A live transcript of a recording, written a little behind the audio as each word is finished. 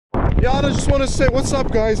Yeah, I just want to say what's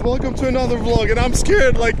up, guys. Welcome to another vlog, and I'm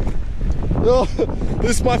scared. Like, yo,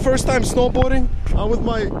 this is my first time snowboarding. I'm with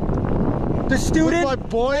the student, my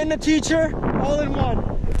boy, and the teacher, all in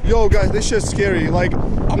one. Yo, guys, this shit's scary. Like,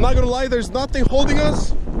 I'm not gonna lie, there's nothing holding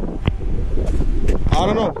us. I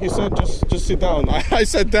don't know. He said just sit down. I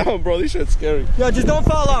sat down, bro. This shit's scary. Yo, just don't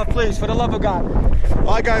fall off, please, for the love of God.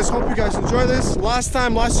 Alright, guys. Hope you guys enjoy this. Last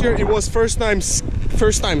year, it was first time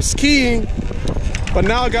skiing. But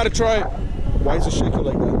now I gotta try it. Why is it shaking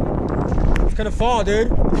like that? It's gonna fall, dude.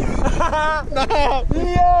 No.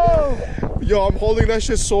 Yo, I'm holding that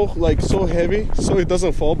shit so heavy so it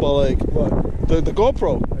doesn't fall. But like, what? The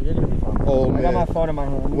GoPro. Oh, you're gonna be fine. Oh man. I got my phone in my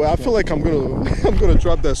hand. Well, I feel like I'm gonna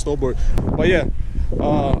drop that snowboard. But yeah,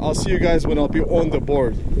 I'll see you guys when I'll be on the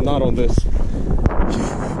board, not on this.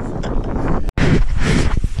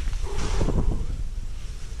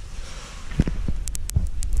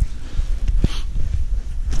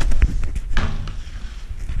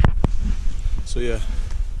 So yeah,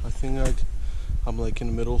 I think I'm like in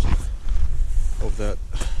the middle of that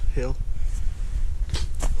hill.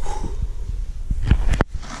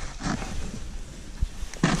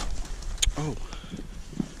 Oh.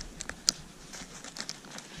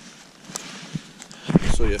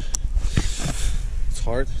 So yeah, it's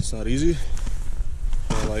hard, it's not easy.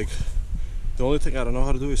 And like, the only thing I don't know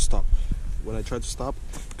how to do is stop. When I try to stop,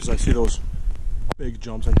 because I see those big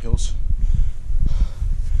jumps and hills.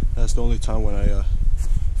 That's the only time when I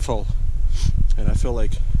fall, and I feel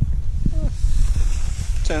like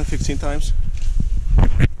 10-15 times.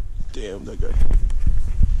 Damn, that guy.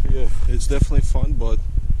 Yeah, it's definitely fun, but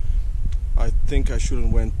I think I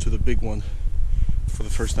shouldn't went to the big one for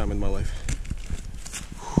the first time in my life.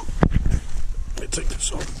 Let me take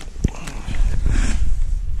this off.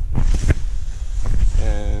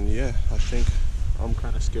 And yeah, I think I'm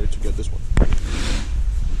kind of scared to get this one.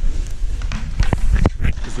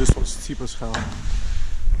 Because this one's steep as hell.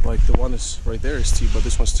 Like, the one is right there is steep, but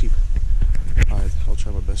this one's steep. Alright, I'll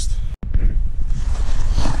try my best.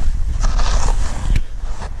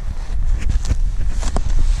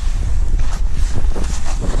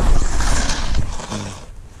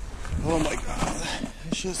 Oh my god,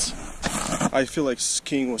 shit. I feel like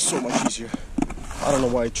skiing was so much easier. I don't know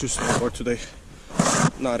why I choose snowboard today.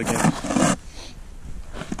 Not again.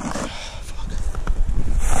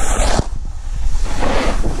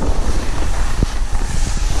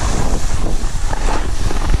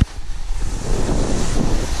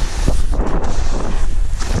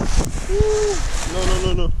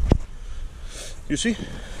 No. You see?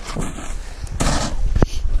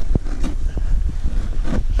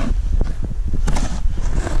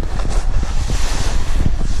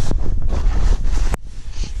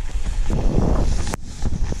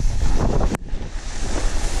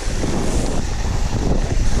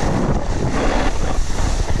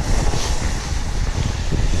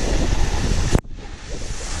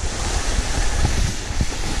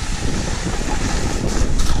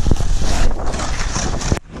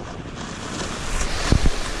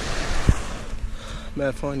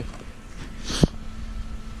 Mad funny.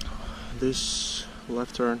 This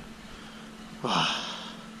left turn. I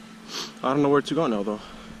don't know where to go now though. I'm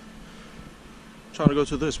trying to go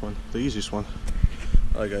to this one, the easiest one.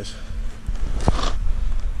 Alright guys.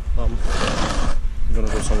 I'm gonna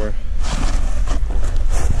go somewhere.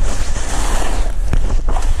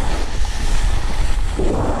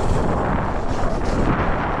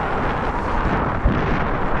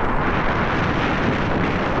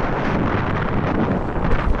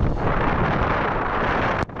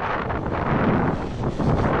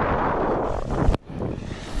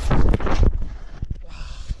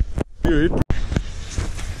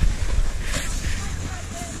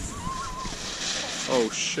 Oh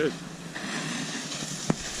shit.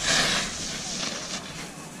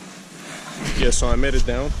 Yeah, so I made it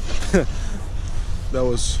down. That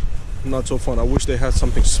was not so fun. I wish they had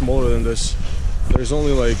something smaller than this. There's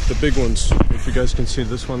only like the big ones. If you guys can see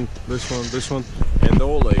this one, and they're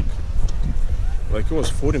all like it was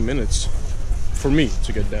 40 minutes for me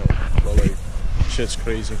to get down. But like, shit's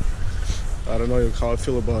crazy. I don't know how I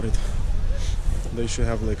feel about it. They should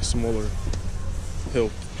have like a smaller hill.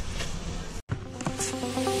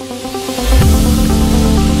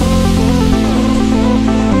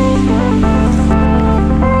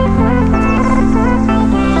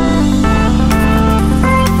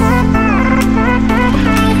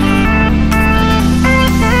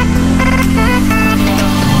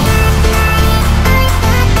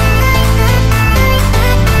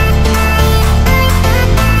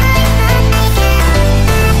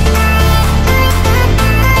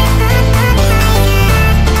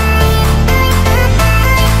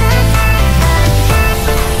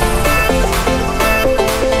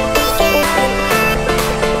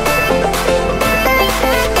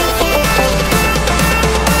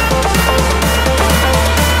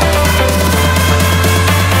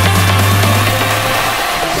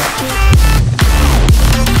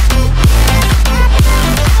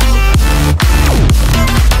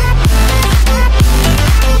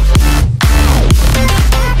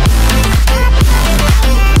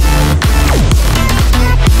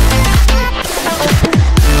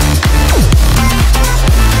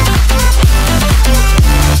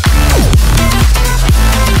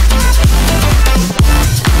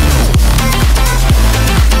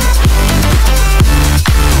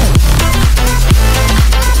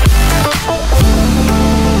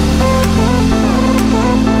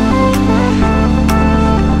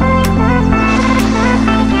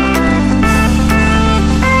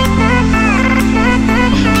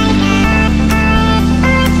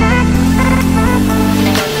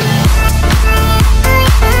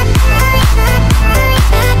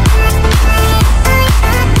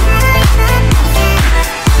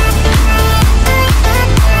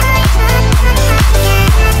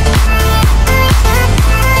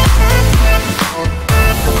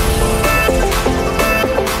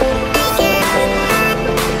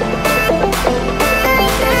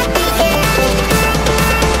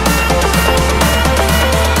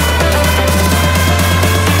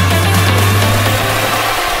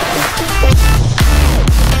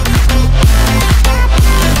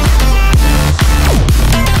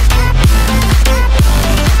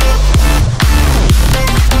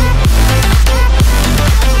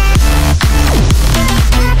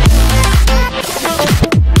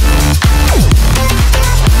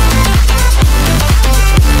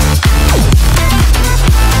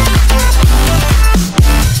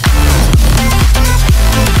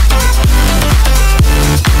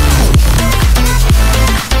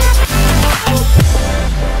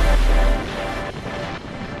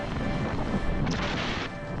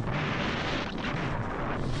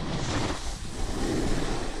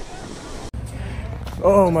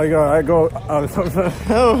 Oh my god, I go.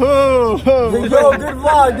 Yo, good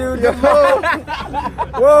vlog, dude. Good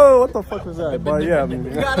vlog. Whoa, what the fuck was that? But yeah, You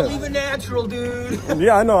gotta leave it natural, dude.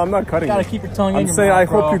 yeah, I know. I'm not cutting. You gotta it. keep your tongue in I'm your saying mouth, I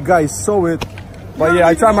bro. hope you guys saw it. But yeah,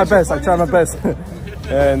 I try my best. I try my best.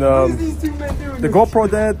 And the GoPro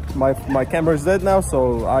dead. My camera is dead now,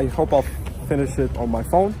 so I hope I'll finish it on my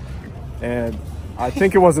phone. And I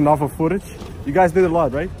think it was enough of footage. You guys did a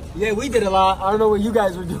lot, right? Yeah, we did a lot. I don't know what you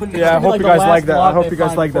guys were doing. Yeah, I hope you guys like that. I hope you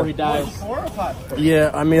guys like that. That.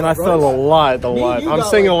 Yeah, I mean, I felt a lot. I'm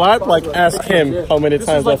saying a lot. Like, ask him how many This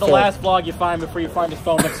times is like I the felt. last vlog you find before you find his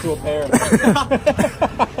phone next to a pear.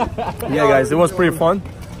 Yeah, guys, it was pretty fun.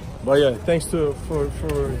 But yeah, thanks to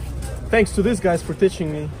these guys for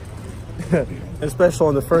teaching me, especially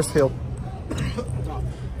on the first hill.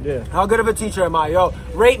 Yeah. How good of a teacher am I? Yo,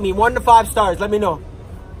 rate me 1 to 5 stars. Let me know.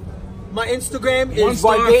 My Instagram is 1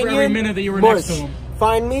 star for every Vardanian minute that you were Mush. next to him.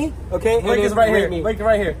 Find me, okay? Link is then right rate here. me. Link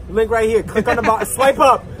right here. Link right here. Click on the bottom. Swipe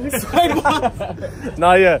up. Swipe up.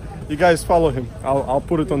 Nah, yeah, you guys follow him. I'll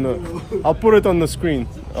put it on the screen.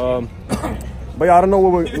 But yeah, I don't know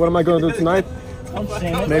what am I gonna do tonight. Don't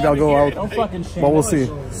shame it. Maybe I'll go out. Don't fucking shame But we'll it. see.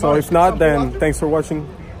 So if not, then thanks for watching.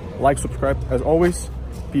 Like, subscribe, as always.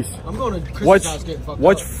 Peace. I'm going to Chris's house getting fucked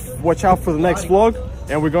up. Watch out for the next vlog,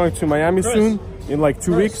 and we're going to Miami soon in like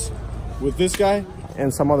 2 weeks with this guy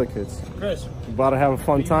and some other kids. Chris. About to have a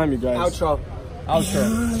fun time, you guys. Outro.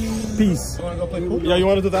 Peace. You wanna go play pool? Yeah, you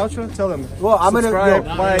want to do the outro? Tell them. Well, I'm gonna subscribe,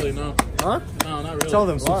 Not like, really, no. huh? No, not really. Tell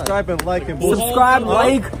them subscribe and like and bullshit. subscribe,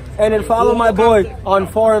 like, and then follow my boy on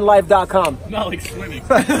foreignlife.com. Not like swimming.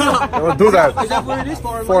 We'll do that. Is that what it is?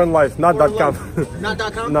 Foreign life, not .com. Not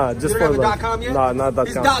 .com? Nah, just you don't foreign have a life. .com yet? Nah, not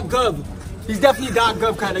It's .com. .gov. He's definitely a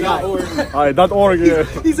 .gov kind of guy. Alright, .org. Yeah.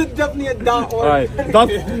 He's definitely a .org.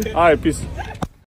 Alright, peace.